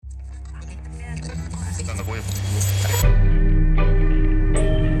Dando apoyo.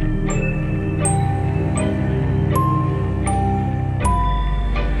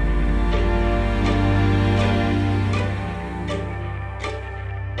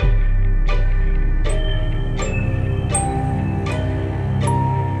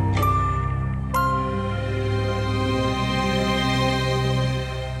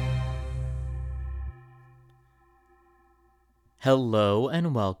 Hello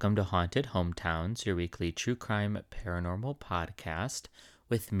and welcome to Haunted Hometowns, your weekly true crime paranormal podcast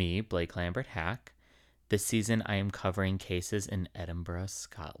with me, Blake Lambert Hack. This season I am covering cases in Edinburgh,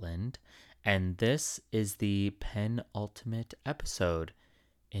 Scotland, and this is the penultimate episode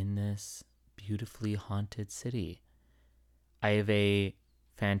in this beautifully haunted city. I have a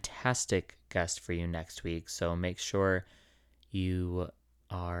fantastic guest for you next week, so make sure you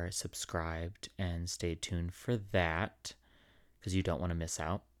are subscribed and stay tuned for that, because you don't want to miss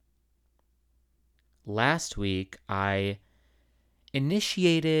out. Last week, I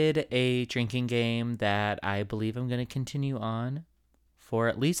initiated a drinking game that I believe I'm going to continue on for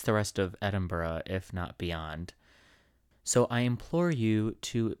at least the rest of Edinburgh, if not beyond. So I implore you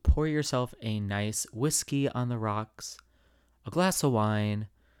to pour yourself a nice whiskey on the rocks, a glass of wine,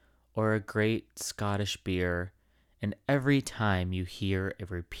 or a great Scottish beer, and every time you hear a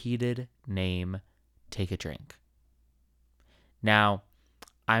repeated name, take a drink. Now,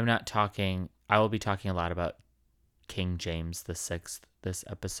 I will be talking a lot about King James VI this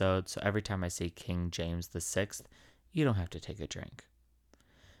episode. So every time I say King James VI, you don't have to take a drink.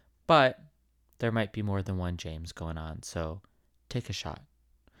 But there might be more than one James going on, so take a shot.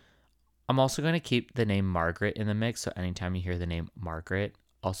 I'm also going to keep the name Margaret in the mix, so anytime you hear the name Margaret,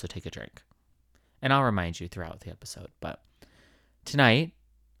 also take a drink. And I'll remind you throughout the episode. But tonight,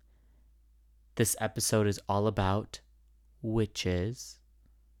 this episode is all about witches.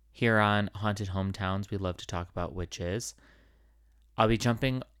 Here on Haunted Hometowns, we love to talk about witches. I'll be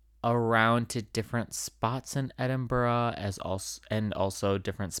jumping around to different spots in Edinburgh and also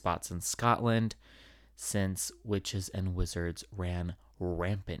different spots in Scotland, since witches and wizards ran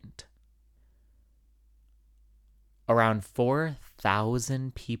rampant. Around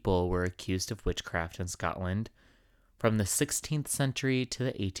 4,000 people were accused of witchcraft in Scotland from the 16th century to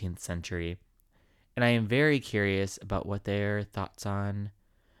the 18th century. And I am very curious about what their thoughts on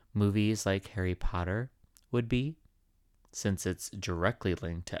movies like Harry Potter would be, since it's directly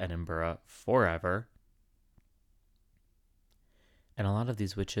linked to Edinburgh forever. And a lot of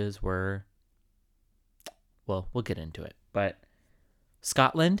these witches were, well, we'll get into it. But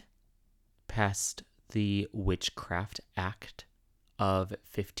Scotland passed the Witchcraft Act of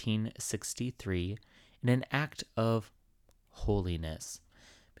 1563 in an act of holiness,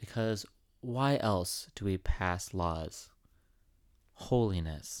 because why else do we pass laws?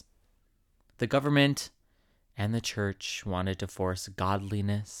 Holiness. The government and the church wanted to force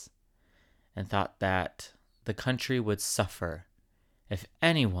godliness and thought that the country would suffer if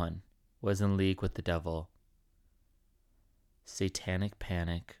anyone was in league with the devil. Satanic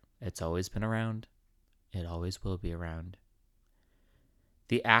panic. It's always been around. It always will be around.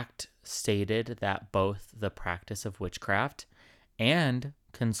 The act stated that both the practice of witchcraft and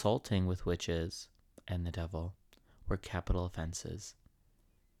consulting with witches and the devil were capital offenses.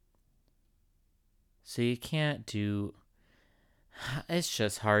 So you can't do... It's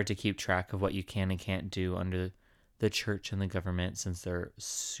just hard to keep track of what you can and can't do under the church and the government, since they're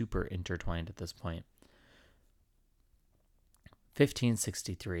super intertwined at this point.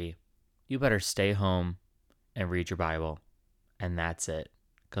 1563. You better stay home and read your Bible. And that's it.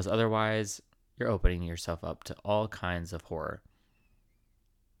 Because otherwise, you're opening yourself up to all kinds of horror.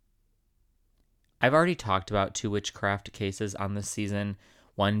 I've already talked about 2 witchcraft cases on this season,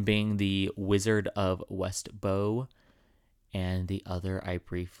 one being the Wizard of Westbow, and the other I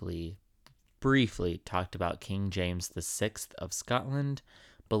briefly talked about King James VI of Scotland,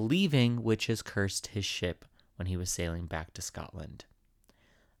 believing witches cursed his ship when he was sailing back to Scotland.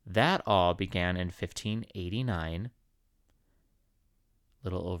 That all began in 1589, a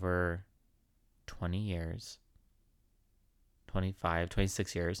little over 20 years, 25,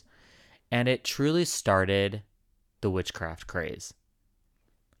 26 years, and it truly started the witchcraft craze.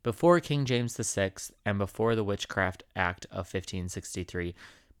 Before King James VI and before the Witchcraft Act of 1563,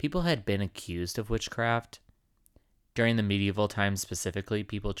 people had been accused of witchcraft. During the medieval times specifically,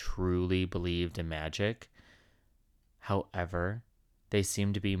 people truly believed in magic. However, they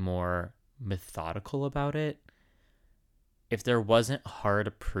seemed to be more methodical about it. If there wasn't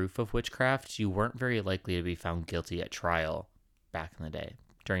hard proof of witchcraft, you weren't very likely to be found guilty at trial back in the day,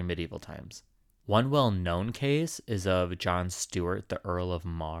 during medieval times. One well-known case is of John Stuart, the Earl of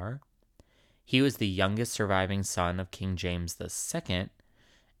Mar. He was the youngest surviving son of King James II,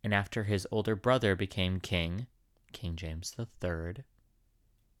 and after his older brother became king, King James III,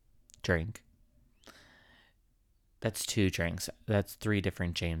 drink. That's 2 drinks. That's 3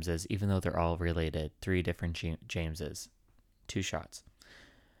 different Jameses, even though they're all related. 3 different Jameses. 2 shots.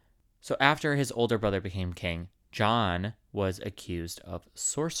 So after his older brother became king, John was accused of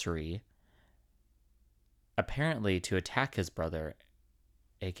sorcery, apparently to attack his brother,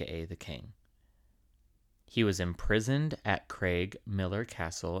 aka the king. He was imprisoned at Craigmillar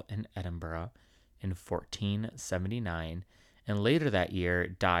Castle in Edinburgh in 1479, and later that year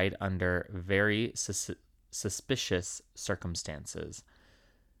died under very suspicious circumstances.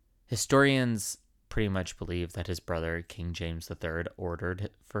 Historians pretty much believe that his brother, King James III, ordered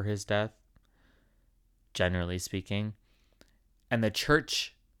for his death, generally speaking. And the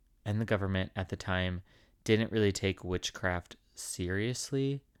church and the government at the time didn't really take witchcraft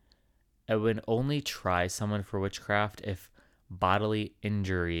seriously. It would only try someone for witchcraft if bodily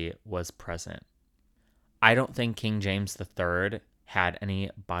injury was present. I don't think King James III had any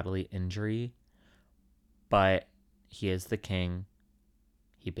bodily injury, but he is the king.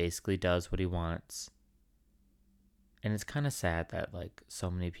 He basically does what he wants. And it's kind of sad that like so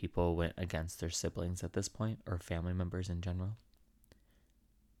many people went against their siblings at this point, or family members in general.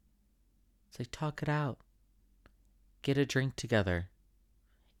 It's like, talk it out. Get a drink together.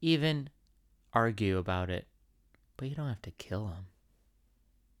 Even argue about it. But you don't have to kill them.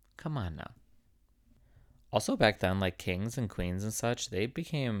 Come on now. Also back then, like kings and queens and such, they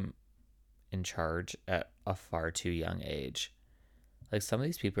became in charge at a far too young age. Like some of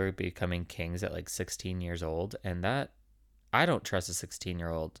these people are becoming kings at like 16 years old, and that I don't trust a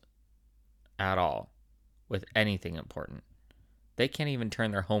 16-year-old at all with anything important. They can't even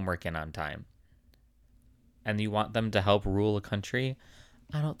turn their homework in on time. And you want them to help rule a country?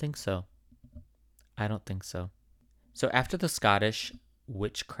 I don't think so. I don't think so. So after the Scottish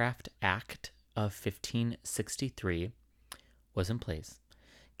Witchcraft Act of 1563 was in place,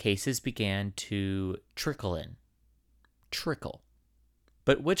 cases began to trickle in.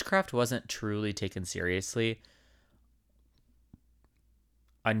 But witchcraft wasn't truly taken seriously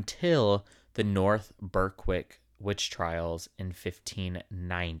until the North Berwick witch trials in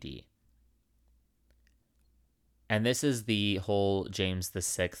 1590. And this is the whole James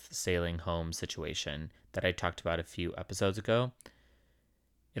VI sailing home situation that I talked about a few episodes ago.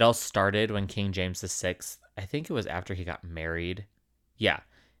 It all started when King James VI, I think it was after he got married. Yeah,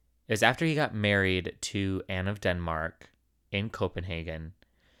 it was after he got married to Anne of Denmark in Copenhagen.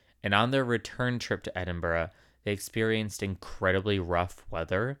 And on their return trip to Edinburgh, they experienced incredibly rough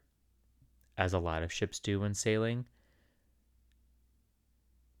weather, as a lot of ships do when sailing.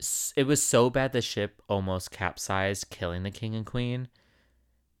 It was so bad the ship almost capsized, killing the king and queen.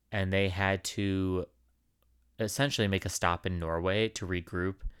 And they had to essentially make a stop in Norway to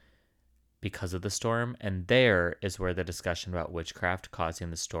regroup because of the storm. And there is where the discussion about witchcraft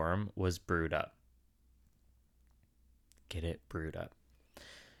causing the storm was brewed up. Get it? Brewed up.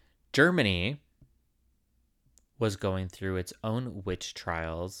 Germany was going through its own witch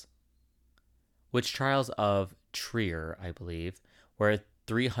trials of Trier, I believe, where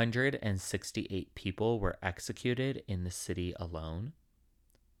 368 people were executed in the city alone.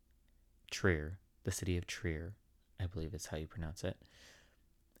 Trier, the city of Trier, I believe is how you pronounce it.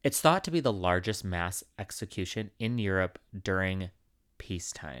 It's thought to be the largest mass execution in Europe during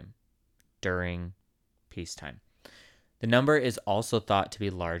peacetime. The number is also thought to be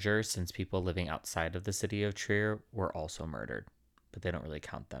larger since people living outside of the city of Trier were also murdered, but they don't really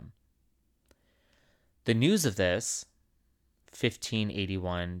count them. The news of this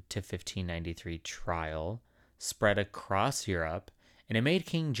 1581 to 1593 trial spread across Europe, and it made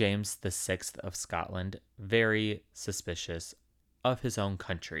King James VI of Scotland very suspicious of his own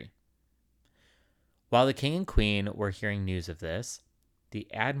country. While the king and queen were hearing news of this,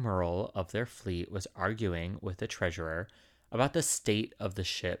 the admiral of their fleet was arguing with the treasurer about the state of the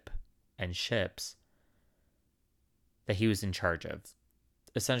ship and ships that he was in charge of.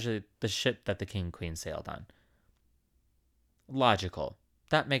 Essentially, the ship that the king and queen sailed on. Logical.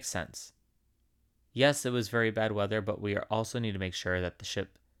 That makes sense. Yes, it was very bad weather, but we also need to make sure that the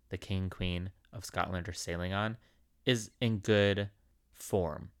ship the king and queen of Scotland are sailing on is in good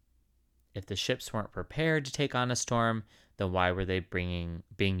form. If the ships weren't prepared to take on a storm, then why were they being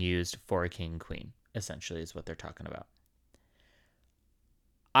used for a king and queen? Essentially is what they're talking about.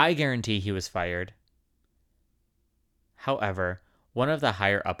 I guarantee he was fired. However, one of the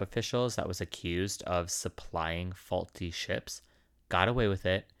higher up officials that was accused of supplying faulty ships got away with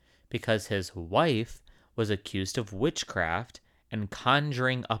it because his wife was accused of witchcraft and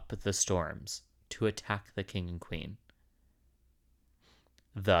conjuring up the storms to attack the king and queen.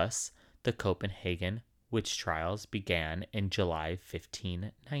 Thus, the Copenhagen witch trials began in July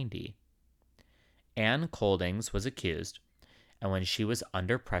 1590. Anne Coldings was accused, and when she was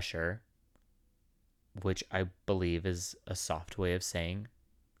under pressure, which I believe is a soft way of saying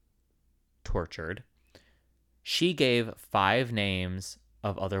tortured, she gave 5 names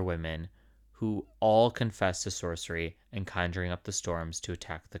of other women who all confessed to sorcery and conjuring up the storms to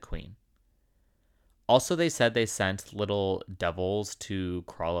attack the queen. Also, they said they sent little devils to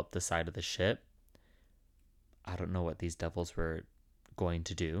crawl up the side of the ship. I don't know what these devils were going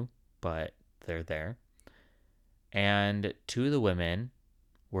to do, but they're there. And 2 of the women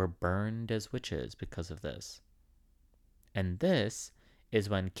were burned as witches because of this. And this is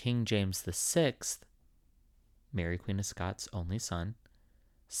when King James VI, Mary Queen of Scots' only son,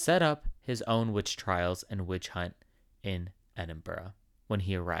 set up his own witch trials and witch hunt in Edinburgh when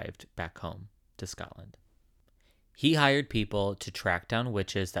he arrived back home to Scotland. He hired people to track down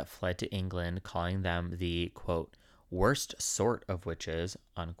witches that fled to England, calling them the, quote, worst sort of witches,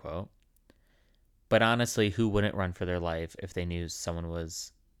 unquote. But honestly, who wouldn't run for their life if they knew someone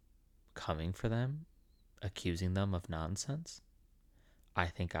was coming for them, accusing them of nonsense? I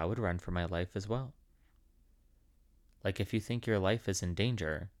think I would run for my life as well. Like, if you think your life is in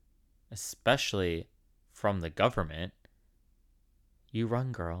danger, especially from the government, you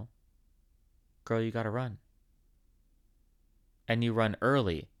run, girl. Girl, you gotta run. And you run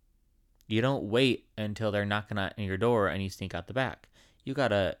early. You don't wait until they're knocking on your door and you sneak out the back. You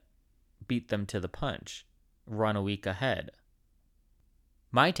gotta beat them to the punch. Run a week ahead.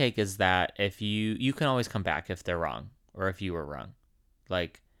 My take is that if you can always come back if they're wrong or if you were wrong.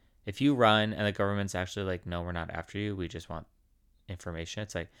 Like, if you run and the government's actually like, no, we're not after you, we just want information.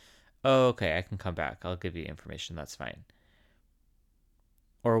 It's like, oh, okay, I can come back. I'll give you information. That's fine.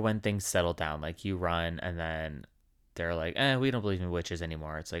 Or when things settle down, like you run and then they're like, we don't believe in witches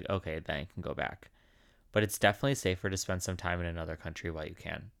anymore. It's like, okay, then you can go back. But it's definitely safer to spend some time in another country while you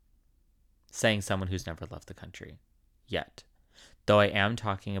can. Saying someone who's never left the country yet. Though I am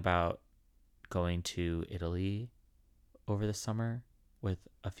talking about going to Italy over the summer with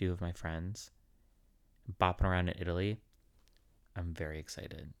a few of my friends, bopping around in Italy. I'm very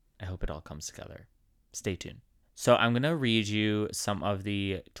excited. I hope it all comes together. Stay tuned. So I'm going to read you some of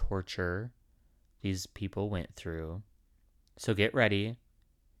the torture these people went through. So get ready,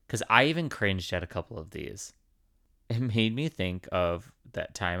 because I even cringed at a couple of these. It made me think of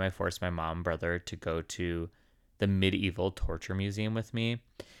that time I forced my mom and brother to go to the medieval torture museum with me.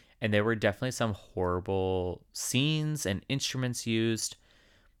 And there were definitely some horrible scenes and instruments used.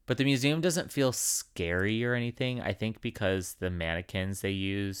 But the museum doesn't feel scary or anything. I think because the mannequins they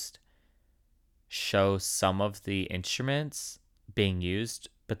used show some of the instruments being used,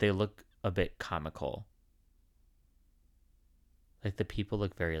 but they look a bit comical. Like the people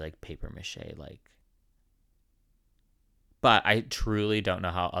look very like paper mache like. But I truly don't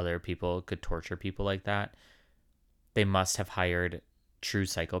know how other people could torture people like that. They must have hired true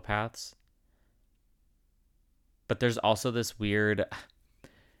psychopaths. But there's also this weird...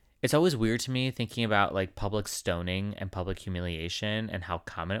 It's always weird to me thinking about like public stoning and public humiliation and how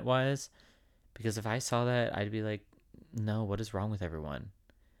common it was. Because if I saw that, I'd be like, no, what is wrong with everyone?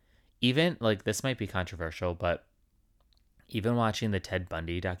 Even, like, this might be controversial, but even watching the Ted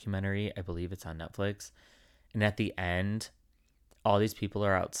Bundy documentary, I believe it's on Netflix, and at the end, all these people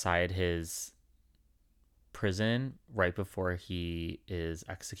are outside his prison right before he is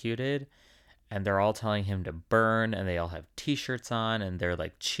executed, and they're all telling him to burn, and they all have t-shirts on, and they're,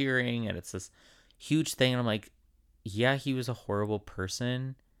 like, cheering, and it's this huge thing, and I'm like, yeah, he was a horrible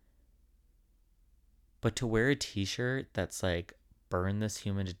person, but to wear a t-shirt that's like, burn this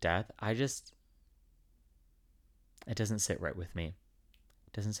human to death, it doesn't sit right with me.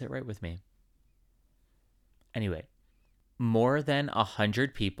 It doesn't sit right with me. Anyway, more than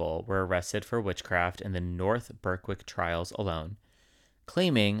 100 people were arrested for witchcraft in the North Berwick trials alone,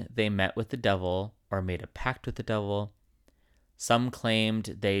 claiming they met with the devil or made a pact with the devil. Some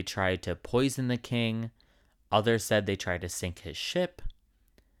claimed they tried to poison the king. Others said they tried to sink his ship.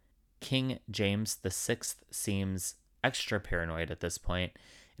 King James VI seems extra paranoid at this point,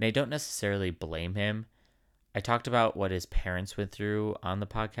 and I don't necessarily blame him. I talked about what his parents went through on the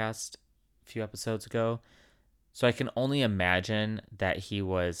podcast a few episodes ago, so I can only imagine that he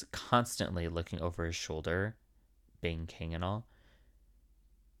was constantly looking over his shoulder, being king and all,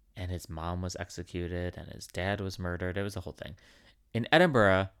 and his mom was executed and his dad was murdered. It was a whole thing. In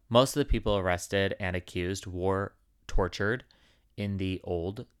Edinburgh, most of the people arrested and accused were tortured in the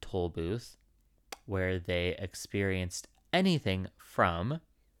old toll booth, where they experienced anything from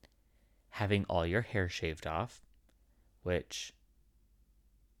having all your hair shaved off, which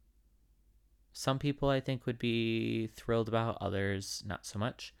some people I think would be thrilled about, others not so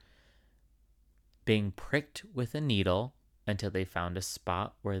much. Being pricked with a needle until they found a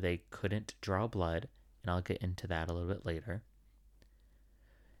spot where they couldn't draw blood, and I'll get into that a little bit later.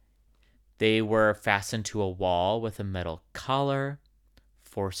 They were fastened to a wall with a metal collar,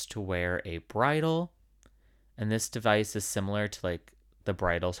 forced to wear a bridle, and this device is similar to like the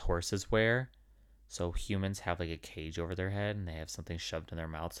bridles horses wear. So humans have like a cage over their head and they have something shoved in their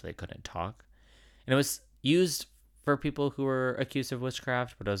mouth so they couldn't talk. And it was used for people who were accused of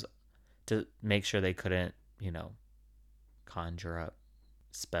witchcraft, but it was to make sure they couldn't, conjure up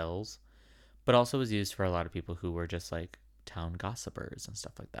spells. But also was used for a lot of people who were just like town gossipers and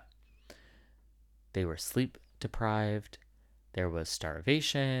stuff like that. They were sleep deprived. There was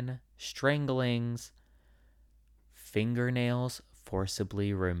starvation, stranglings, fingernails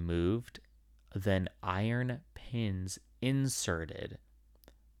forcibly removed, then iron pins inserted.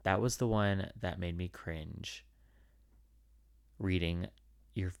 That was the one that made me cringe. Reading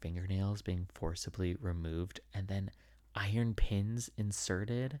your fingernails being forcibly removed and then iron pins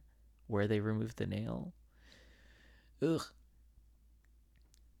inserted where they removed the nail. Ugh.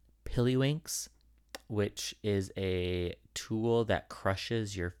 Pillywinks, which is a tool that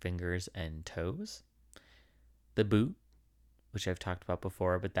crushes your fingers and toes. The boot, which I've talked about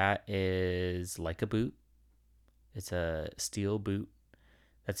before, but that is like a boot. It's a steel boot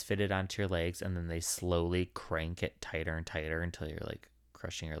that's fitted onto your legs, and then they slowly crank it tighter and tighter until you're like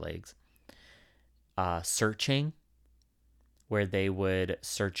crushing your legs. Searching, where they would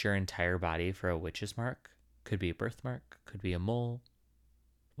search your entire body for a witch's mark. Could be a birthmark, could be a mole,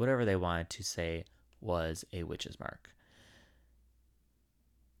 whatever they wanted to say was a witch's mark.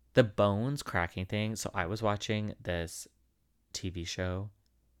 The bones cracking thing. So I was watching this TV show,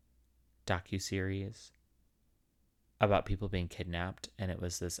 docuseries about people being kidnapped, and it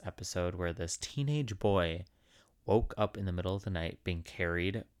was this episode where this teenage boy woke up in the middle of the night being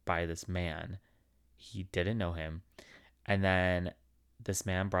carried by this man. He didn't know him, and then this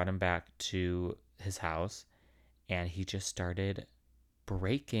man brought him back to his house, and he just started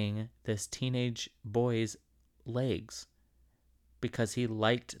breaking this teenage boy's legs because he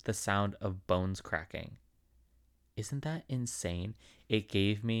liked the sound of bones cracking. Isn't that insane? It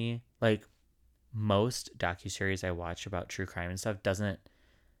gave me, like, most docuseries I watch about true crime and stuff doesn't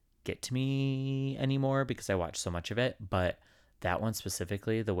get to me anymore because I watch so much of it, but that one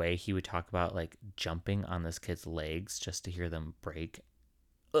specifically, the way he would talk about like jumping on this kid's legs just to hear them break,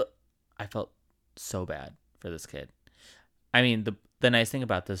 I felt so bad for this kid. I mean, the nice thing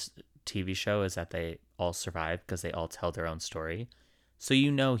about this TV show is that they all survive because they all tell their own story. So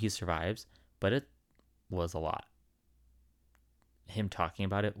he survives, but it was a lot. Him talking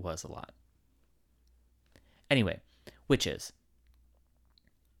about it was a lot. Anyway, witches.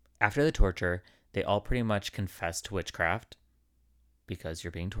 After the torture, they all pretty much confessed to witchcraft because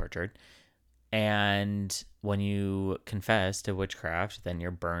you're being tortured. And when you confess to witchcraft, then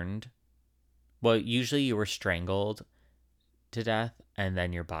you're burned. Well, usually you were strangled to death and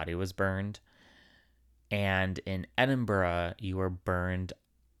then your body was burned. And in Edinburgh, you were burned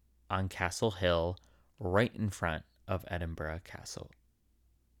on Castle Hill right in front of Edinburgh Castle.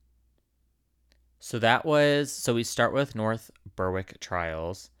 So we start with North Berwick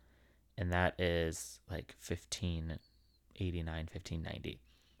trials, and that is like 1589, 1590.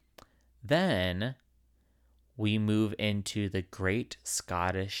 Then we move into the Great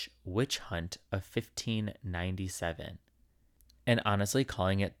Scottish Witch Hunt of 1597. And honestly,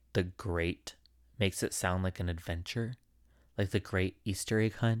 calling it the Great makes it sound like an adventure, like the Great Easter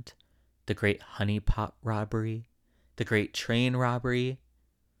Egg Hunt, the Great Honey Pot Robbery, the Great Train Robbery.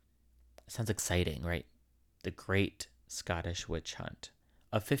 It sounds exciting, right? The Great Scottish Witch Hunt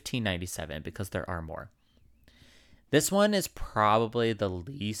of 1597, because there are more. This one is probably the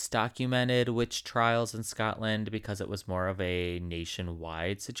least documented witch trials in Scotland because it was more of a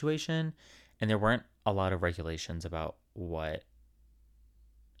nationwide situation, and there weren't a lot of regulations about what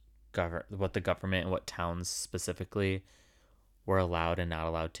the government and what towns specifically were allowed and not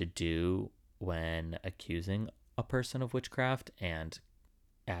allowed to do when accusing a person of witchcraft and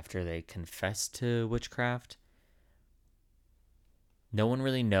after they confessed to witchcraft. No one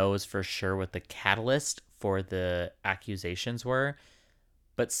really knows for sure what the catalyst for the accusations were,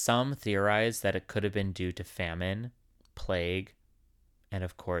 but some theorize that it could have been due to famine, plague, and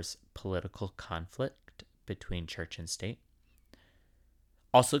of course, political conflict between church and state.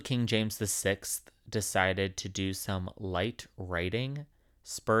 Also, King James VI decided to do some light writing,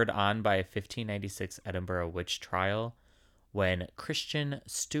 spurred on by a 1596 Edinburgh witch trial, when Christian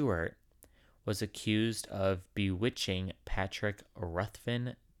Stewart was accused of bewitching Patrick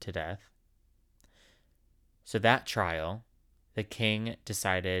Ruthven to death. So that trial, the king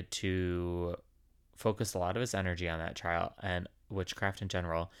decided to focus a lot of his energy on that trial and witchcraft in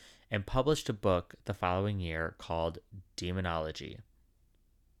general, and published a book the following year called Demonology.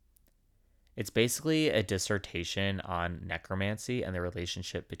 It's basically a dissertation on necromancy and the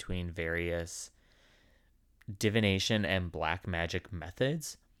relationship between various divination and black magic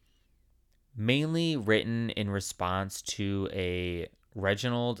methods, mainly written in response to a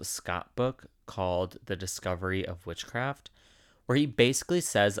Reginald Scott book called The Discovery of Witchcraft, where he basically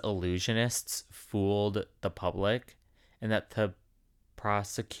says illusionists fooled the public and that the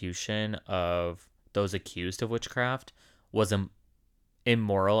prosecution of those accused of witchcraft was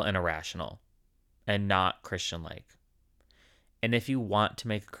immoral and irrational and not Christian-like. And if you want to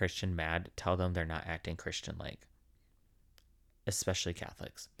make a Christian mad, tell them they're not acting Christian-like, especially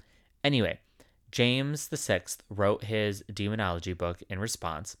Catholics. Anyway, James VI wrote his demonology book in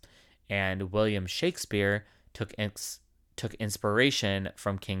response, and William Shakespeare took inspiration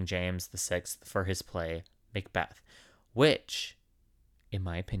from King James VI for his play Macbeth, which, in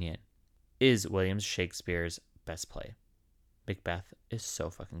my opinion, is William Shakespeare's best play. Macbeth is so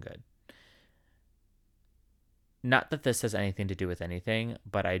fucking good. Not that this has anything to do with anything,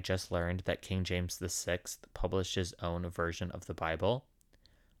 but I just learned that King James VI published his own version of the Bible,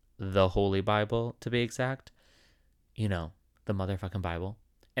 the Holy Bible to be exact. You know, the motherfucking Bible.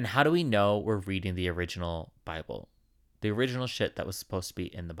 And how do we know we're reading the original Bible? The original shit that was supposed to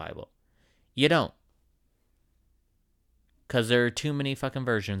be in the Bible. You don't. Because there are too many fucking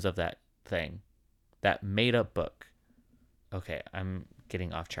versions of that thing. That made up book. Okay, I'm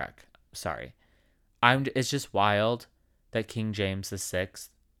getting off track. Sorry. It's just wild that King James VI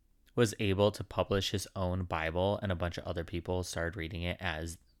was able to publish his own Bible and a bunch of other people started reading it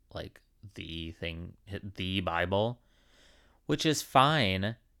as like the thing, the Bible, which is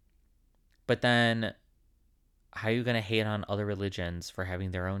fine. But then how are you going to hate on other religions for having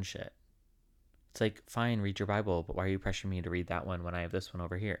their own shit? It's like, fine, read your Bible, but why are you pressuring me to read that one when I have this one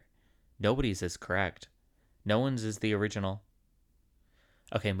over here? Nobody's is correct. No one's is the original.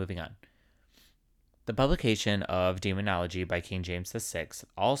 Okay, moving on. The publication of Demonology by King James VI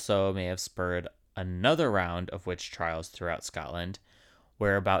also may have spurred another round of witch trials throughout Scotland,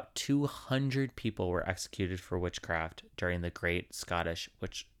 where about 200 people were executed for witchcraft during the Great Scottish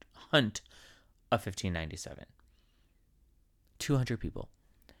Witch Hunt of 1597. 200 people.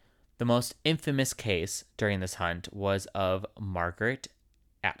 The most infamous case during this hunt was of Margaret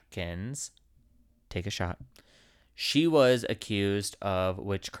Atkins. Take a shot. She was accused of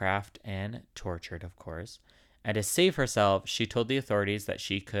witchcraft and tortured, of course. And to save herself, she told the authorities that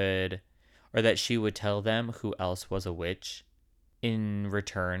she would tell them who else was a witch in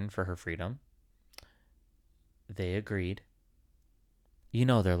return for her freedom. They agreed. You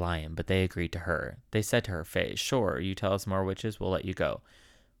know they're lying, but they agreed to her. They said to her face, "Sure, you tell us more witches, we'll let you go."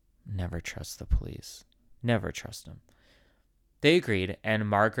 Never trust the police. Never trust them. They agreed, and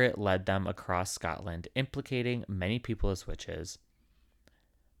Margaret led them across Scotland, implicating many people as witches.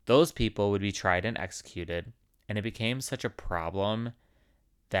 Those people would be tried and executed, and it became such a problem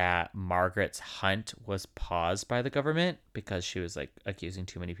that Margaret's hunt was paused by the government because she was like accusing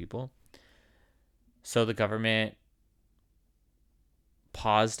too many people. So the government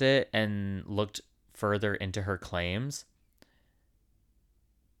paused it and looked further into her claims.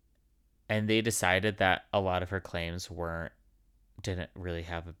 And they decided that a lot of her claims didn't really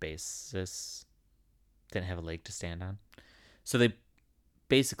have a basis, didn't have a leg to stand on. So they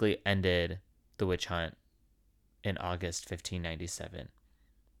basically ended the witch hunt in August 1597.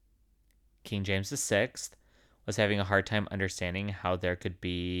 King James VI was having a hard time understanding how there could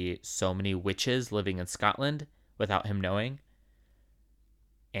be so many witches living in Scotland without him knowing.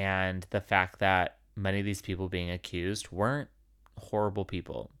 And the fact that many of these people being accused weren't horrible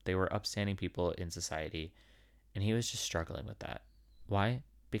people. They were upstanding people in society. And he was just struggling with that. Why?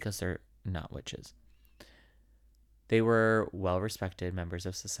 Because they're not witches. They were well-respected members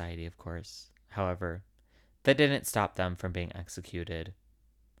of society, of course. However, that didn't stop them from being executed.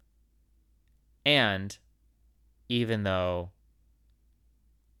 And even though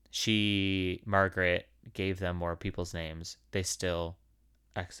Margaret, gave them more people's names, they still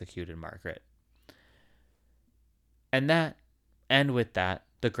executed Margaret. And with that,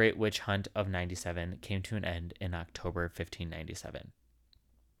 the Great Witch Hunt of 97 came to an end in October 1597.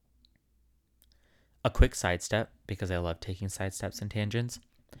 A quick sidestep, because I love taking sidesteps and tangents.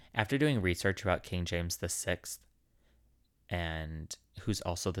 After doing research about King James VI, and who's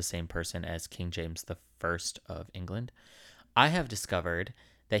also the same person as King James I of England, I have discovered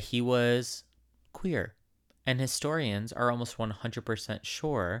that he was queer, and historians are almost 100%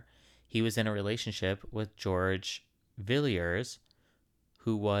 sure he was in a relationship with George Villiers,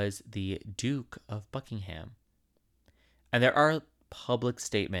 who was the Duke of Buckingham. And there are public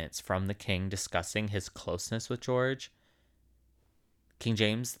statements from the king discussing his closeness with George. King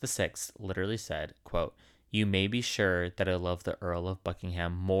James VI literally said, quote, "You may be sure that I love the Earl of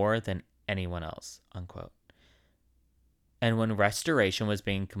Buckingham more than anyone else," unquote. And when restoration was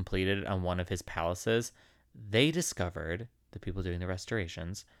being completed on one of his palaces, they discovered, the people doing the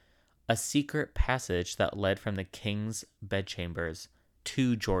restorations, a secret passage that led from the king's bedchambers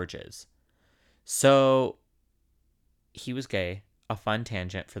to George's. So he was gay, a fun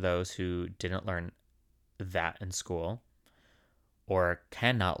tangent for those who didn't learn that in school or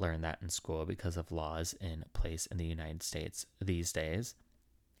cannot learn that in school because of laws in place in the United States these days.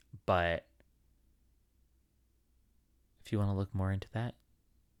 But if you want to look more into that,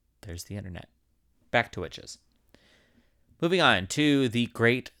 there's the internet. Back to witches. Moving on to the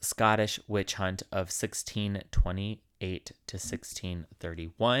Great Scottish Witch Hunt of 1628 to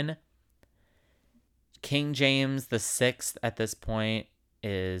 1631. King James VI at this point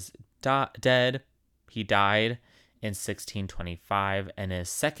is dead. He died in 1625, and his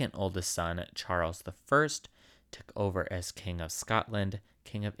second oldest son, Charles I, took over as King of Scotland,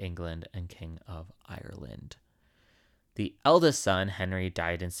 King of England, and King of Ireland. The eldest son, Henry,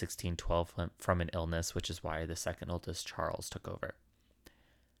 died in 1612 from an illness, which is why the second oldest, Charles, took over.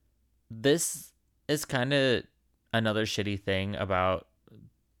 This is kind of another shitty thing about,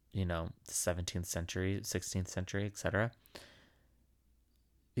 the 17th century, 16th century, etc.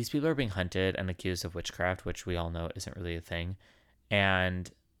 These people are being hunted and accused of witchcraft, which we all know isn't really a thing.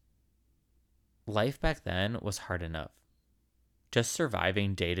 And life back then was hard enough. Just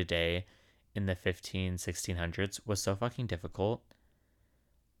surviving day to day in the 1600s was so fucking difficult.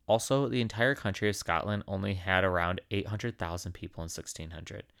 Also, the entire country of Scotland only had around 800,000 people in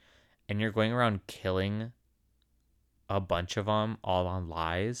 1600. And you're going around killing a bunch of them all on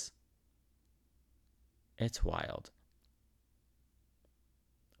lies. It's wild.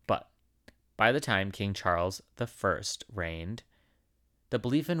 But by the time King Charles I reigned, the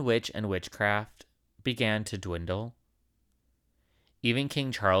belief in witch and witchcraft began to dwindle. Even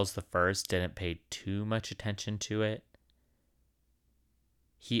King Charles I didn't pay too much attention to it.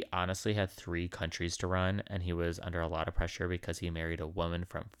 He honestly had 3 countries to run, and he was under a lot of pressure because he married a woman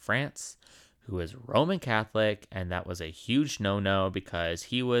from France who was Roman Catholic, and that was a huge no-no because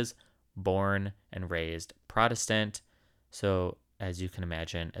he was born and raised Protestant. So, as you can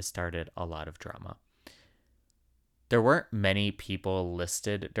imagine, it started a lot of drama. There weren't many people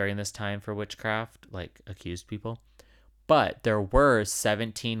listed during this time for witchcraft, like accused people, but there were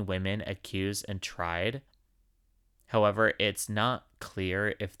 17 women accused and tried. However, it's not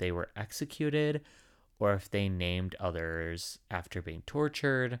clear if they were executed or if they named others after being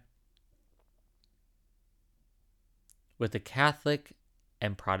tortured. With the Catholic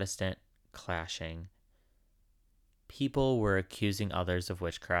and Protestant clashing, people were accusing others of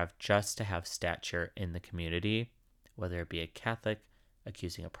witchcraft just to have stature in the community, whether it be a Catholic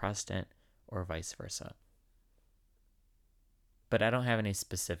accusing a Protestant or vice versa. But I don't have any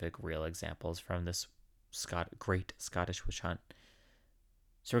specific real examples from this Great Scottish Witch Hunt.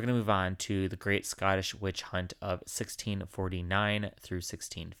 So we're going to move on to the Great Scottish Witch Hunt of 1649 through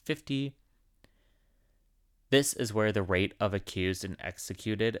 1650. This is where the rate of accused and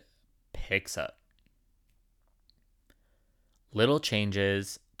executed picks up. Little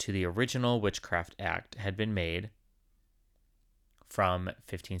changes to the original Witchcraft Act had been made from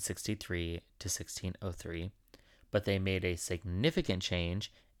 1563 to 1603, but they made a significant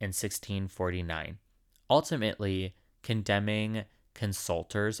change in 1649, ultimately condemning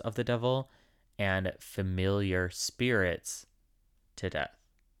consulters of the devil and familiar spirits to death.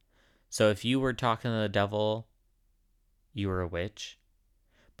 So if you were talking to the devil, you were a witch.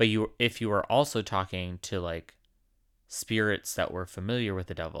 But if you were also talking to like spirits that were familiar with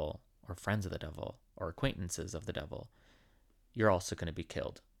the devil or friends of the devil or acquaintances of the devil, you're also going to be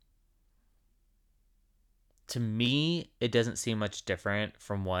killed. To me, it doesn't seem much different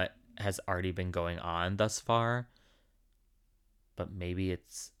from what has already been going on thus far. But maybe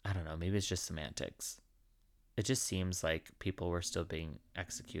maybe it's just semantics. It just seems like people were still being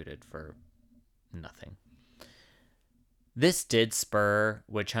executed for nothing. This did spur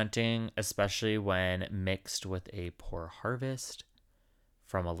witch hunting, especially when mixed with a poor harvest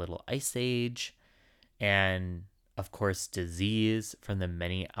from a little ice age, and of course disease from the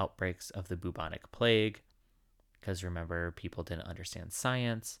many outbreaks of the bubonic plague. Because remember, people didn't understand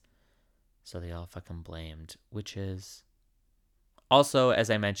science, so they all fucking blamed witches Also, as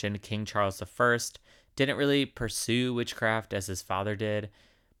I mentioned, King Charles I didn't really pursue witchcraft as his father did,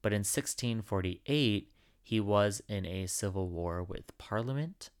 but in 1648, he was in a civil war with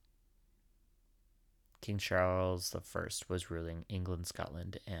Parliament. King Charles I was ruling England,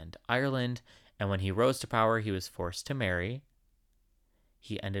 Scotland, and Ireland, and when he rose to power, he was forced to marry.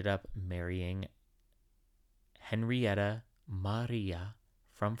 He ended up marrying Henrietta Maria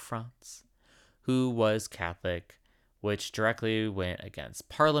from France, who was Catholic, which directly went against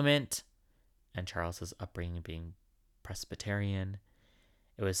Parliament and Charles's upbringing being Presbyterian.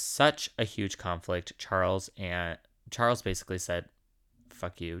 It was such a huge conflict. Charles basically said,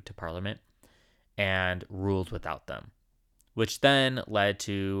 "Fuck you" to Parliament and ruled without them, which then led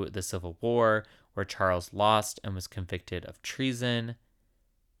to the Civil War, where Charles lost and was convicted of treason.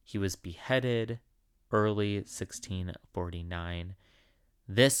 He was beheaded early 1649.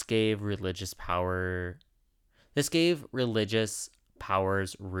 This gave religious powers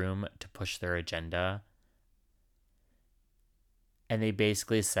room to push their agenda. And they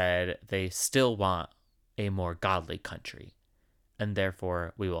basically said they still want a more godly country. And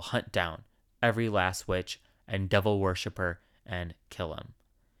therefore, we will hunt down every last witch and devil worshiper and kill them.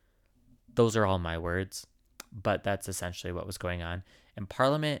 Those are all my words, but that's essentially what was going on. And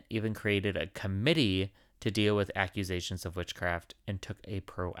Parliament even created a committee to deal with accusations of witchcraft and took a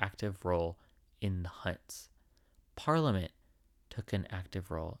proactive role in the hunts. Parliament took an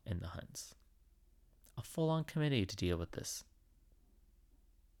active role in the hunts. A full-on committee to deal with this.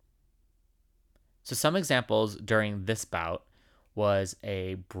 So some examples during this bout was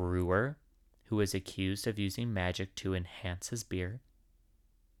a brewer who was accused of using magic to enhance his beer,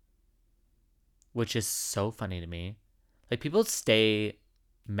 which is so funny to me. Like, people stay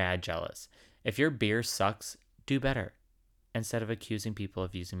mad jealous. If your beer sucks, do better instead of accusing people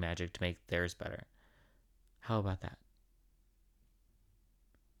of using magic to make theirs better. How about that?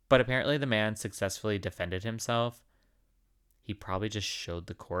 But apparently the man successfully defended himself. He probably just showed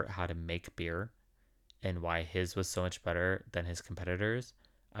the court how to make beer and why his was so much better than his competitors.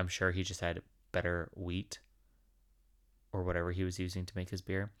 I'm sure he just had better wheat or whatever he was using to make his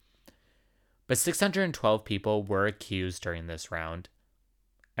beer. But 612 people were accused during this round,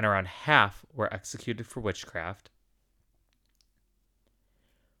 and around half were executed for witchcraft.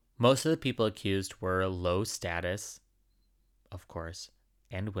 Most of the people accused were low status, of course,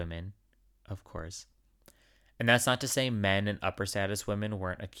 and women, of course. And that's not to say men and upper status women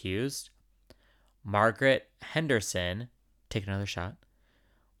weren't accused. Margaret Henderson, take another shot,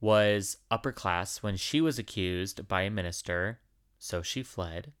 was upper class when she was accused by a minister, so she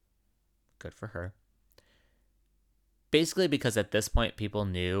fled. Good for her. Basically because at this point people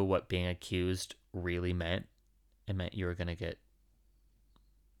knew what being accused really meant. It meant you were going to get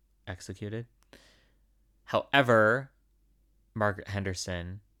executed. However, Margaret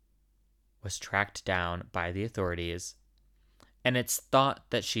Henderson was tracked down by the authorities, and it's thought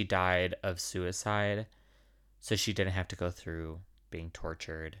that she died of suicide, so she didn't have to go through being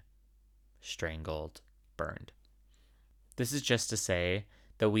tortured, strangled, burned. This is just to say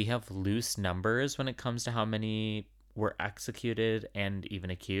that we have loose numbers when it comes to how many were executed and even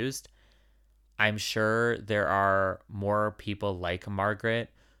accused. I'm sure there are more people like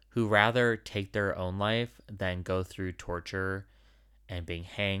Margaret who rather take their own life than go through torture and being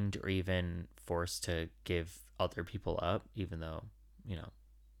hanged or even forced to give other people up, even though,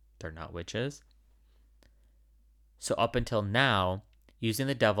 they're not witches. So up until now, using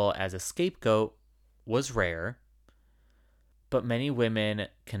the devil as a scapegoat was rare, but many women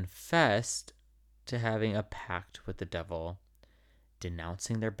confessed to having a pact with the devil,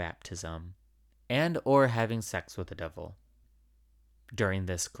 denouncing their baptism, and or having sex with the devil during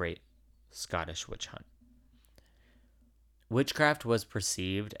this great Scottish witch hunt. Witchcraft was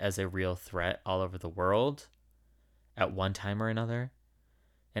perceived as a real threat all over the world at one time or another,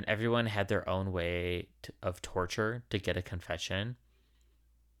 and everyone had their own way of torture to get a confession.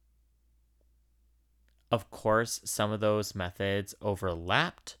 Of course, some of those methods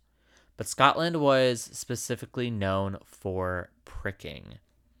overlapped, but Scotland was specifically known for pricking.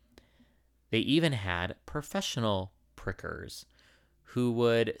 They even had professional prickers who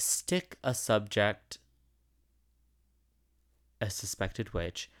would stick a suspected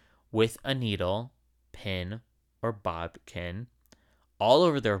witch, with a needle, pin, or bodkin all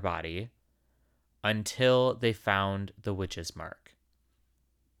over their body until they found the witch's mark.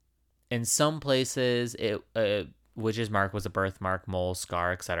 In some places, witch's mark was a birthmark, mole,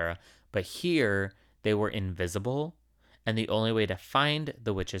 scar, etc. But here, they were invisible, and the only way to find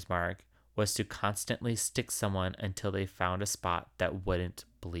the witch's mark was to constantly stick someone until they found a spot that wouldn't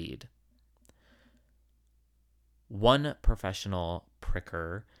bleed. One professional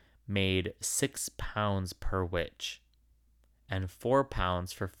pricker made 6 pounds per witch and 4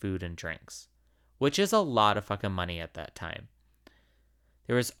 pounds for food and drinks, which is a lot of fucking money at that time.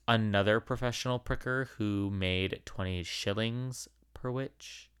 There was another professional pricker who made 20 shillings per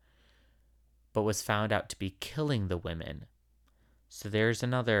witch, but was found out to be killing the women. So there's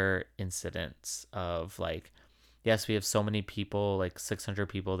another incidence of like, yes, we have so many people, like 600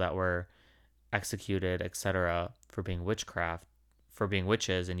 people that were executed, etc., for being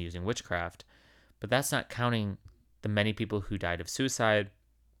witches and using witchcraft, but that's not counting the many people who died of suicide.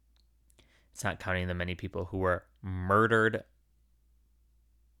 It's not counting the many people who were murdered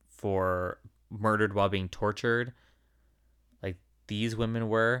while being tortured, like these women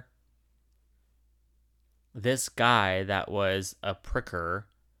were. This guy that was a pricker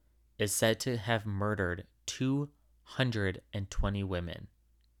is said to have murdered 220 women.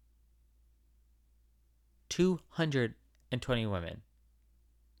 220 women.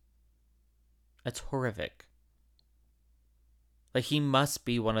 That's horrific. Like, he must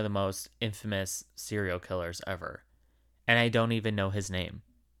be one of the most infamous serial killers ever. And I don't even know his name.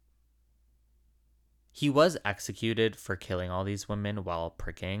 He was executed for killing all these women while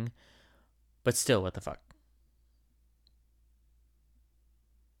pricking. But still, what the fuck?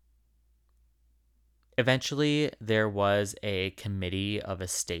 Eventually, there was a committee of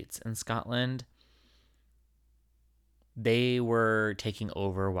estates in Scotland. They were taking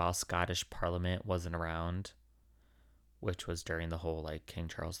over while Scottish Parliament wasn't around, which was during the whole like King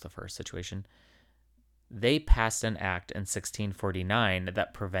Charles I situation. They passed an act in 1649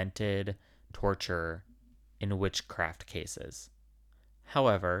 that prevented torture in witchcraft cases.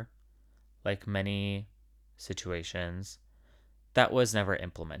 However, like many situations, that was never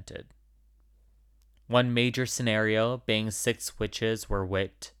implemented. One major scenario being 6 witches were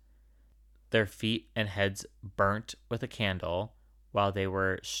whipped, their feet and heads burnt with a candle while they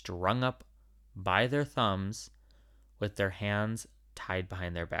were strung up by their thumbs with their hands tied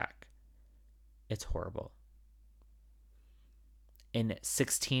behind their back. It's horrible. In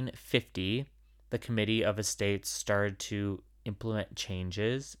 1650, the Committee of Estates started to implement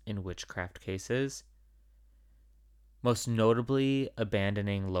changes in witchcraft cases, most notably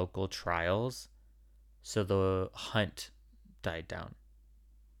abandoning local trials, so the hunt died down.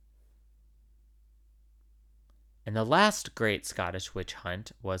 And the last great Scottish witch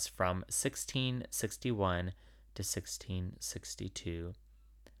hunt was from 1661 to 1662.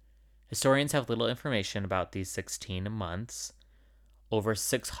 Historians have little information about these 16 months. Over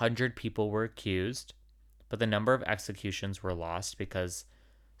 600 people were accused, but the number of executions were lost because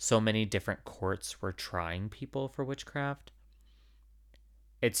so many different courts were trying people for witchcraft.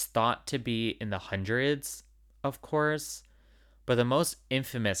 It's thought to be in the hundreds, of course, but the most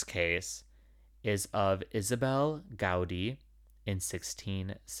infamous case is of Isabel Gowdie in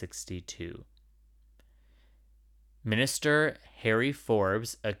 1662. Minister Harry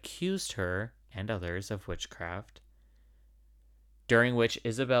Forbes accused her and others of witchcraft, during which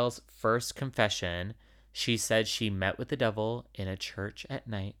Isabel's first confession, she said she met with the devil in a church at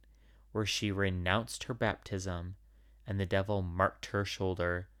night where she renounced her baptism and the devil marked her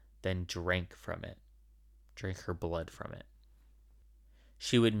shoulder, then drank her blood from it.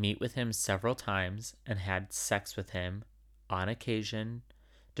 She would meet with him several times and had sex with him on occasion,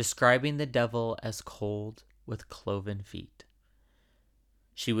 describing the devil as cold with cloven feet.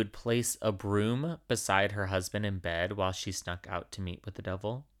 She would place a broom beside her husband in bed while she snuck out to meet with the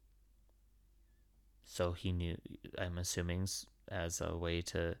devil. So he knew, I'm assuming, as a way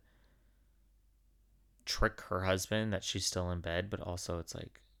to trick her husband that she's still in bed, but also it's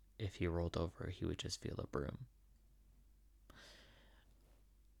like if he rolled over, he would just feel a broom.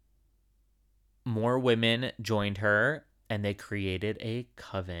 More women joined her and they created a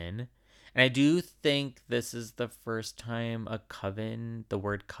coven. And I do think this is the first time the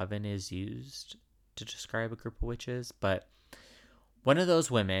word coven is used to describe a group of witches. But one of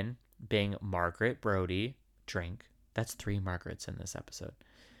those women, being Margaret Brodie, that's 3 Margarets in this episode.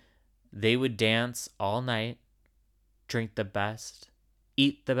 They would dance all night, drink the best,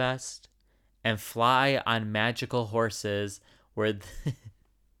 eat the best, and fly on magical horses where...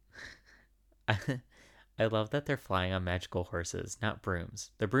 I love that they're flying on magical horses, not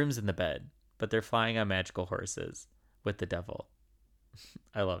brooms. The broom's in the bed, but they're flying on magical horses with the devil.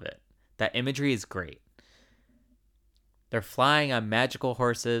 I love it. That imagery is great. They're flying on magical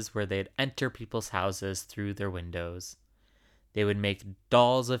horses where they'd enter people's houses through their windows. They would make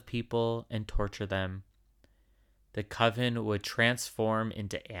dolls of people and torture them. The coven would transform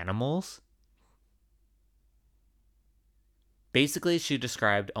into animals. Basically, she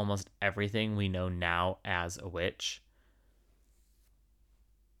described almost everything we know now as a witch.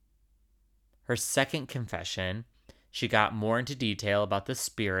 Her second confession, she got more into detail about the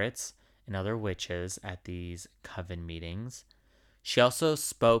spirits and other witches at these coven meetings. She also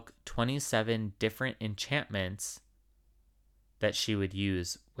spoke 27 different enchantments that she would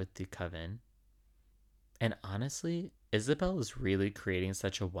use with the coven. And honestly, Isabel is really creating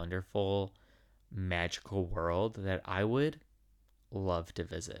such a wonderful, magical world that I would love to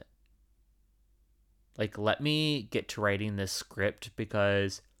visit. Like, let me get to writing this script,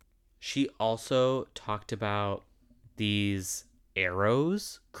 because she also talked about these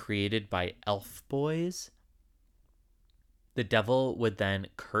arrows created by elf boys. The devil would then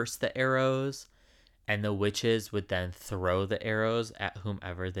curse the arrows, and the witches would then throw the arrows at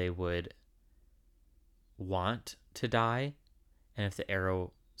whomever they would want to die. And if the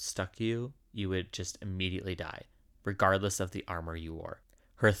arrow stuck you, you would just immediately die, regardless of the armor you wore.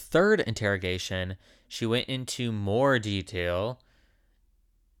 Her third interrogation, she went into more detail,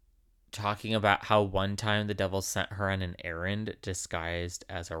 talking about how one time the devil sent her on an errand disguised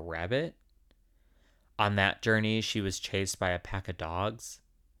as a rabbit. On that journey, she was chased by a pack of dogs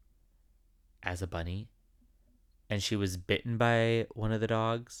as a bunny, and she was bitten by one of the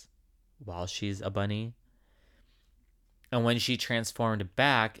dogs while she's a bunny. And when she transformed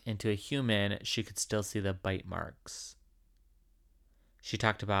back into a human, she could still see the bite marks. She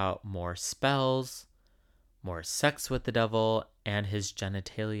talked about more spells, more sex with the devil and his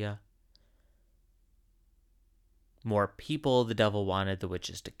genitalia, more people the devil wanted the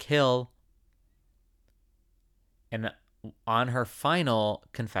witches to kill. And on her final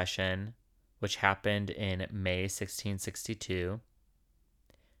confession, which happened in May 1662,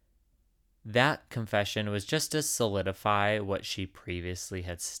 that confession was just to solidify what she previously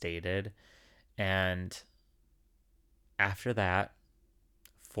had stated. And after that,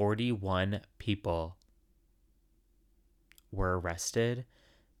 41 people were arrested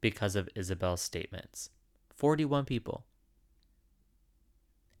because of Isabel's statements. 41 people.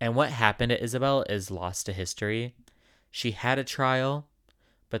 And what happened to Isabel is lost to history. She had a trial,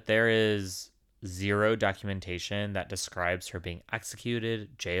 but there is zero documentation that describes her being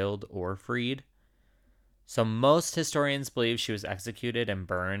executed, jailed, or freed. So most historians believe she was executed and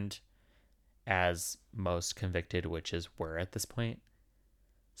burned, as most convicted witches were at this point.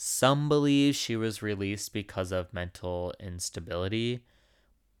 Some believe she was released because of mental instability,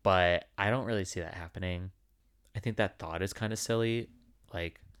 but I don't really see that happening. I think that thought is kind of silly.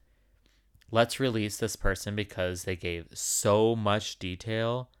 Like, let's release this person because they gave so much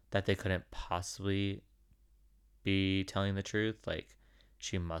detail that they couldn't possibly be telling the truth. Like,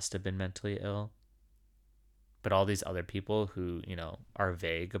 she must have been mentally ill. But all these other people who, are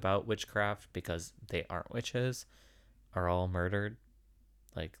vague about witchcraft because they aren't witches are all murdered.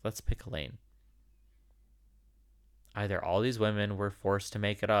 Like, let's pick a lane. Either all these women were forced to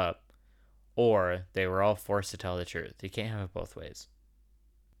make it up, or they were all forced to tell the truth. You can't have it both ways.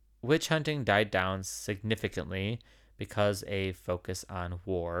 Witch hunting died down significantly because a focus on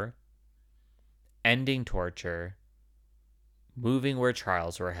war, ending torture, moving where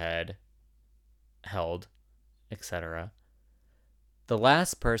trials were held, etc. The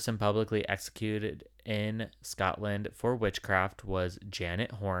last person publicly executed in Scotland for witchcraft was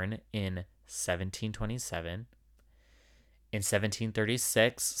Janet Horne in 1727. In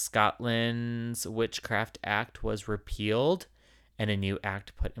 1736, Scotland's Witchcraft Act was repealed and a new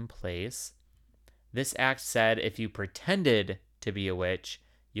act put in place. This act said if you pretended to be a witch,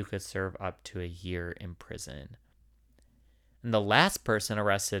 you could serve up to a year in prison. And the last person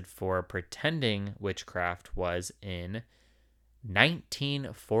arrested for pretending witchcraft was in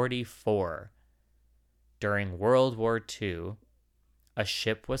 1944. During World War II, a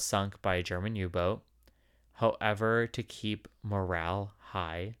ship was sunk by a German U-boat. However, to keep morale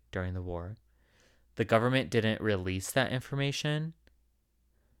high during the war, the government didn't release that information.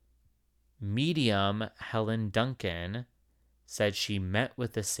 Medium Helen Duncan said she met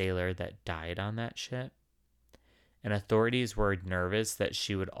with the sailor that died on that ship, and authorities were nervous that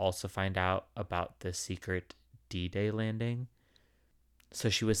she would also find out about the secret D-Day landing. So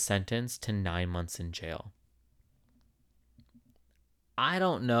she was sentenced to 9 months in jail. I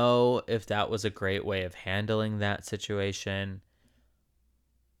don't know if that was a great way of handling that situation,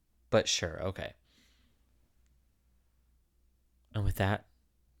 but sure, okay. And with that,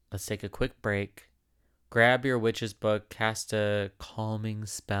 let's take a quick break. Grab your witch's book, cast a calming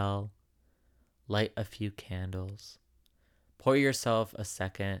spell, light a few candles, pour yourself a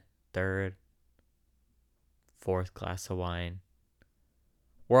second, third, fourth glass of wine.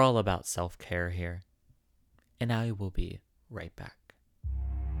 We're all about self-care here, and I will be right back.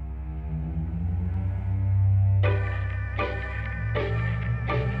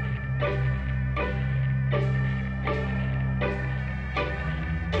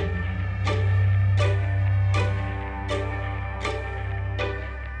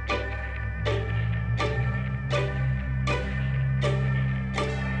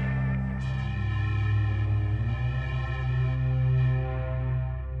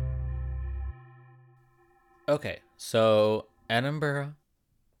 Okay, so Edinburgh,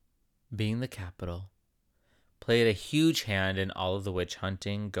 being the capital, played a huge hand in all of the witch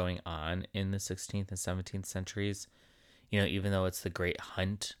hunting going on in the 16th and 17th centuries. Even though it's the Great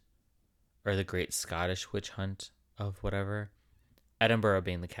Hunt or the Great Scottish Witch Hunt of whatever, Edinburgh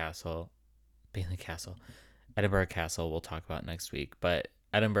being the castle, Edinburgh Castle we'll talk about next week, but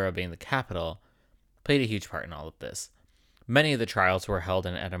Edinburgh being the capital played a huge part in all of this. Many of the trials were held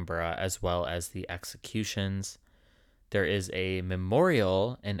in Edinburgh as well as the executions. There is a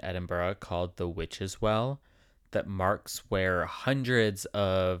memorial in Edinburgh called the Witches' Well that marks where hundreds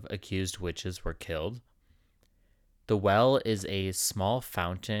of accused witches were killed. The well is a small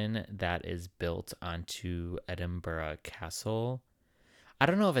fountain that is built onto Edinburgh Castle. I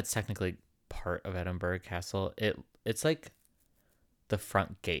don't know if it's technically part of Edinburgh Castle. It's like the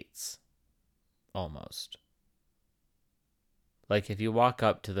front gates, almost. Like if you walk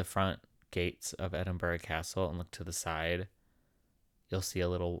up to the front gates of Edinburgh Castle and look to the side, you'll see a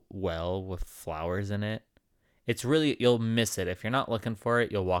little well with flowers in it. You'll miss it. If you're not looking for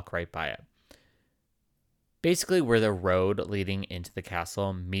it, you'll walk right by it. Basically where the road leading into the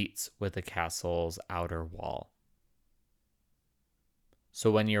castle meets with the castle's outer wall.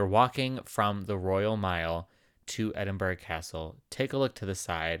 So when you're walking from the Royal Mile to Edinburgh Castle, take a look to the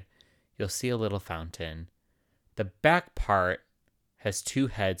side. You'll see a little fountain. The back part has two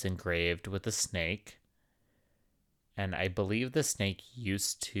heads engraved with a snake. And I believe the snake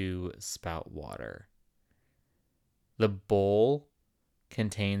used to spout water. The bowl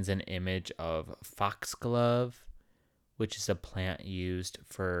contains an image of foxglove, which is a plant used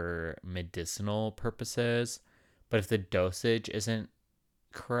for medicinal purposes. But if the dosage isn't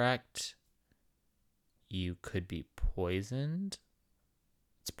correct, you could be poisoned.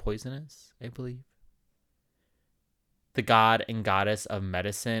 It's poisonous, I believe. The god and goddess of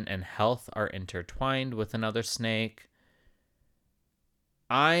medicine and health are intertwined with another snake.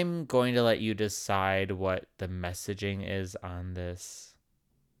 I'm going to let you decide what the messaging is on this.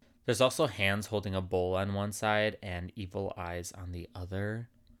 There's also hands holding a bowl on one side and evil eyes on the other.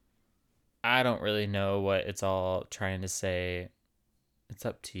 I don't really know what it's all trying to say. It's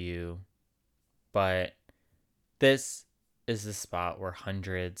up to you. But this is the spot where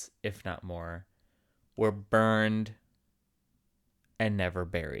hundreds, if not more, were burned and never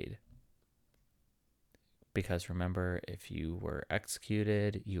buried. Because remember, if you were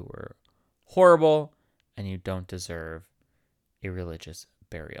executed, you were horrible and you don't deserve a religious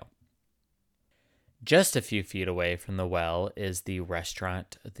burial. Just a few feet away from the well is the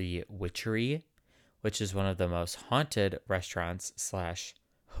restaurant, the Witchery, which is one of the most haunted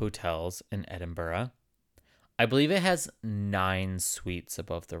restaurants/hotels in Edinburgh. I believe it has 9 suites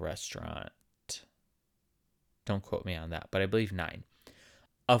above the restaurant. Don't quote me on that, but I believe 9.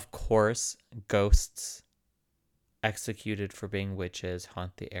 Of course, ghosts executed for being witches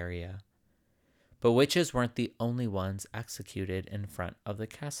haunt the area. But witches weren't the only ones executed in front of the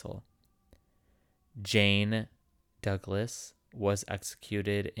castle. Jane Douglas was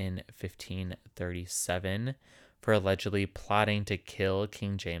executed in 1537 for allegedly plotting to kill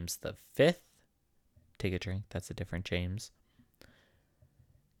King James V. Take a drink, that's a different James.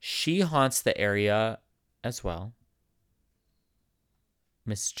 She haunts the area as well.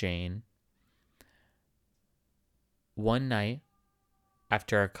 Miss Jane. One night,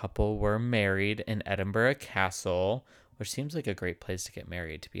 after a couple were married in Edinburgh Castle, which seems like a great place to get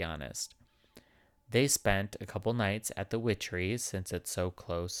married, to be honest, they spent a couple nights at the Witchery, since it's so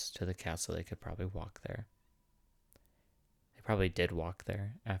close to the castle they could probably walk there. They probably did walk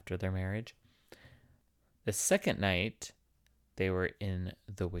there after their marriage. The second night they were in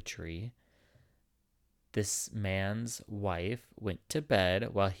the Witchery, this man's wife went to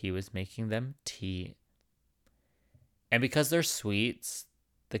bed while he was making them tea. And because they're suites,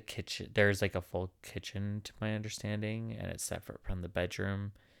 the kitchen, there's like a full kitchen to my understanding, and it's separate from the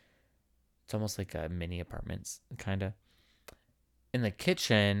bedroom. It's almost like a mini apartment, kind of. In the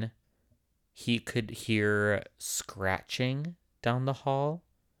kitchen, he could hear scratching down the hall.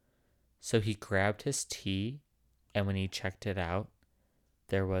 So he grabbed his tea, and when he checked it out,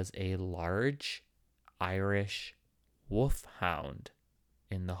 there was a large Irish wolfhound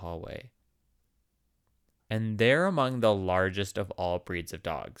in the hallway. and they're among the largest of all breeds of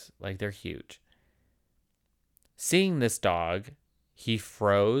dogs. Like, they're huge. Seeing this dog, he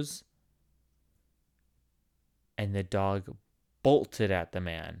froze, and the dog bolted at the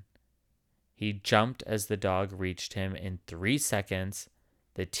man. He jumped as the dog reached him in 3 seconds.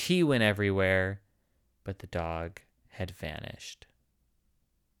 The tea went everywhere, but the dog had vanished.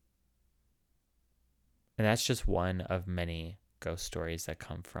 And that's just one of many ghost stories that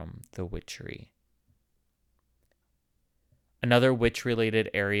come from the witchery. Another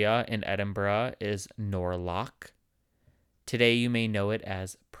witch-related area in Edinburgh is Norloch. Today you may know it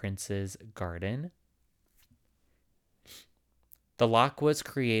as Prince's Garden. The loch was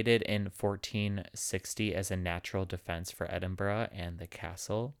created in 1460 as a natural defense for Edinburgh and the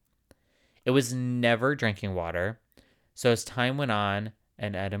castle. It was never drinking water, so as time went on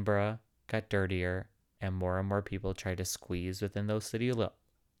and Edinburgh got dirtier and more people tried to squeeze within those city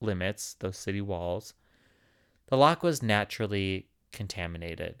limits, those city walls, the loch was naturally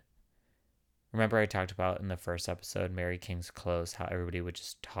contaminated. Remember I talked about in the first episode, Mary King's Close, how everybody would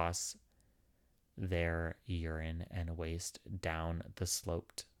just toss their urine and waste down the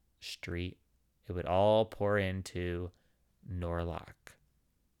sloped street. It would all pour into Norloch.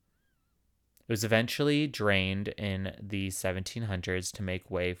 It was eventually drained in the 1700s to make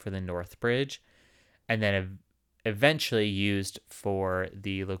way for the North Bridge, and then eventually used for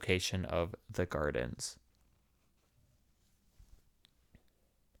the location of the gardens.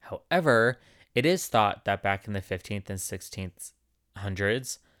 However, it is thought that back in the 15th and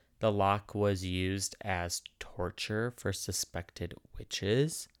 1600s, the loch was used as torture for suspected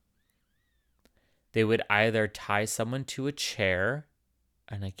witches. They would either tie someone to a chair,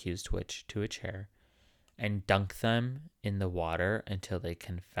 an accused witch to a chair, and dunk them in the water until they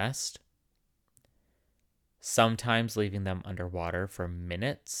confessed, sometimes leaving them underwater for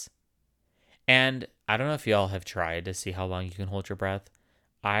minutes. And I don't know if y'all have tried to see how long you can hold your breath.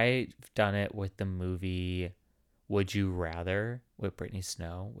 I've done it with the movie Would You Rather with Brittany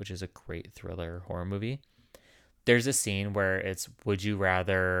Snow, which is a great thriller horror movie. There's a scene where it's would you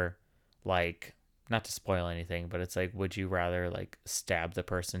rather, like, not to spoil anything, but it's like, would you rather like stab the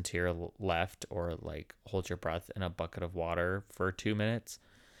person to your left or like hold your breath in a bucket of water for 2 minutes?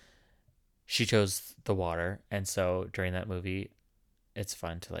 She chose the water. And so during that movie, it's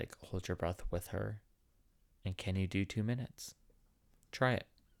fun to like hold your breath with her. And can you do 2 minutes? Try it.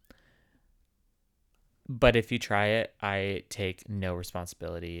 But if you try it, I take no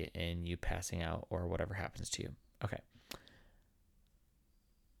responsibility in you passing out or whatever happens to you. Okay.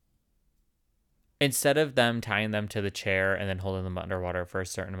 Instead of them tying them to the chair and then holding them underwater for a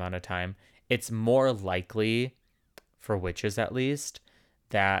certain amount of time, it's more likely, for witches at least,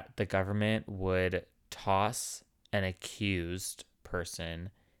 that the government would toss an accused person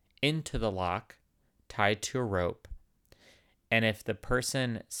into the loch, tied to a rope. And if the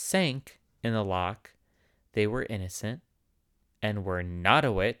person sank in the loch, they were innocent and were not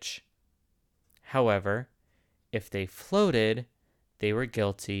a witch. However, if they floated, they were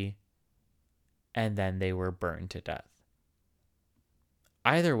guilty, and then they were burned to death.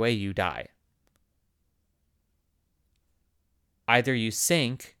 Either way, you die. Either you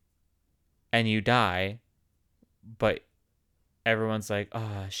sink and you die, but everyone's like,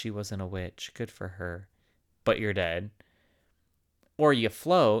 oh, she wasn't a witch. Good for her. But you're dead. Or you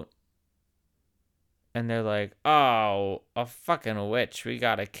float and they're like, oh, a fucking witch. We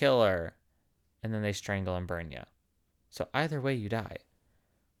gotta kill her. And then they strangle and burn you. So either way, you die.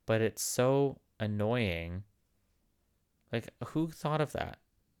 But it's so annoying. Like, who thought of that?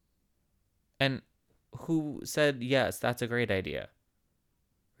 And who said, yes, that's a great idea?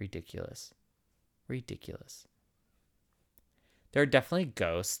 Ridiculous. Ridiculous. There are definitely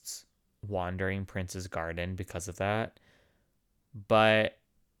ghosts wandering Prince's Garden because of that. But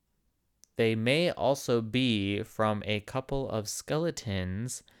they may also be from a couple of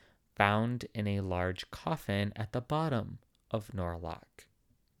skeletons found in a large coffin at the bottom of Norloch.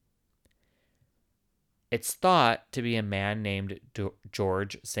 It's thought to be a man named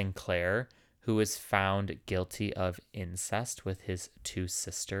George Sinclair, who was found guilty of incest with his 2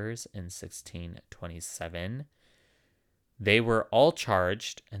 sisters in 1627. They were all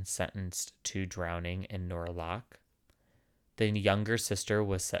charged and sentenced to drowning in Norloch. The younger sister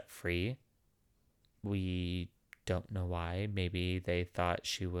was set free. We don't know why. Maybe they thought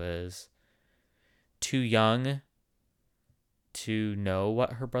she was too young to know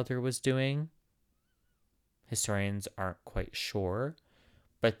what her brother was doing. Historians aren't quite sure.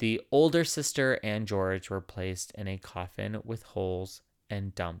 But the older sister and George were placed in a coffin with holes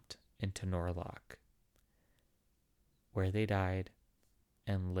and dumped into Norloch, where they died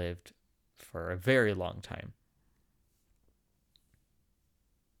and lived for a very long time.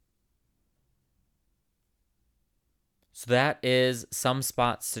 So that is some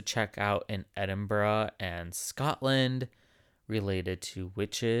spots to check out in Edinburgh and Scotland related to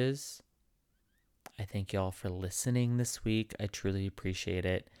witches. I thank y'all for listening this week. I truly appreciate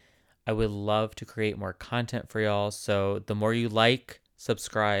it. I would love to create more content for y'all. So the more you like,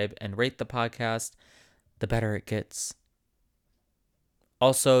 subscribe, and rate the podcast, the better it gets.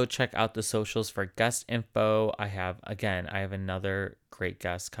 Also, check out the socials for guest info. I have another great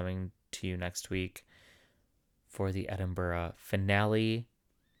guest coming to you next week for the Edinburgh finale.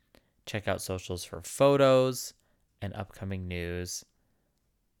 Check out socials for photos and upcoming news.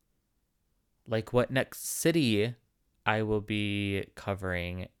 Like what next city I will be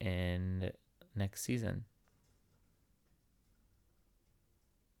covering in next season.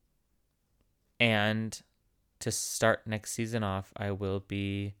 And to start next season off, I will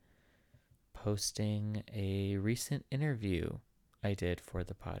be posting a recent interview I did for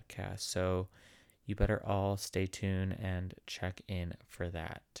the podcast. So you better all stay tuned and check in for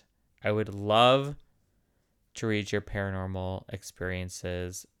that. I would love to read your paranormal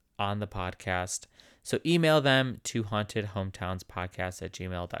experiences on the podcast. So email them to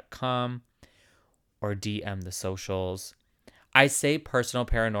hauntedhometownspodcast@gmail.com or DM the socials. I say personal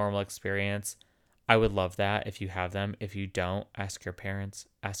paranormal experience. I would love that if you have them. If you don't, ask your parents,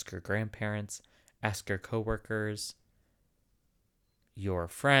 ask your grandparents, ask your coworkers, your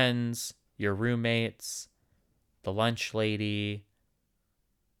friends, your roommates, the lunch lady,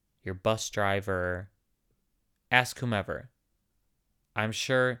 your bus driver. Ask whomever. I'm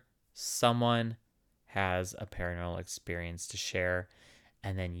sure someone has a paranormal experience to share,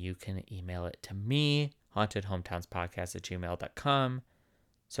 and then you can email it to me, hauntedhometownspodcast@gmail.com,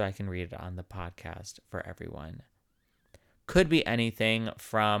 so I can read it on the podcast for everyone. Could be anything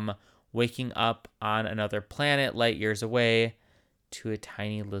from waking up on another planet light years away to a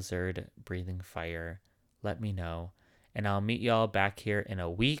tiny lizard breathing fire. Let me know, and I'll meet y'all back here in a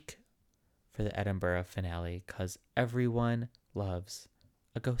week for the Edinburgh finale, because everyone loves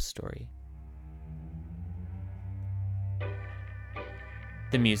a ghost story.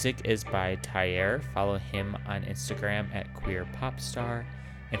 The music is by Tyre. Follow him on Instagram at queerpopstar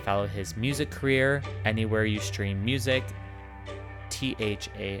and follow his music career anywhere you stream music,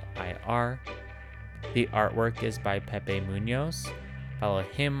 THAIR. The artwork is by Pepe Munoz. Follow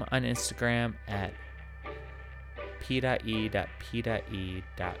him on Instagram at p.e.p.e.munoz.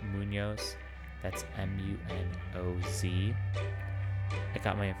 That's MUNOZ. I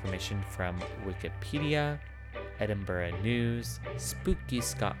got my information from Wikipedia, Edinburgh News, Spooky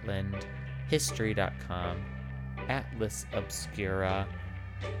Scotland, History.com, Atlas Obscura,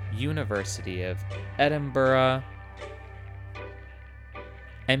 University of Edinburgh,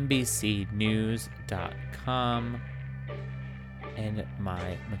 NBCnews.com, and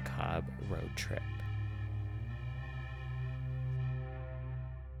My Macabre Road Trip.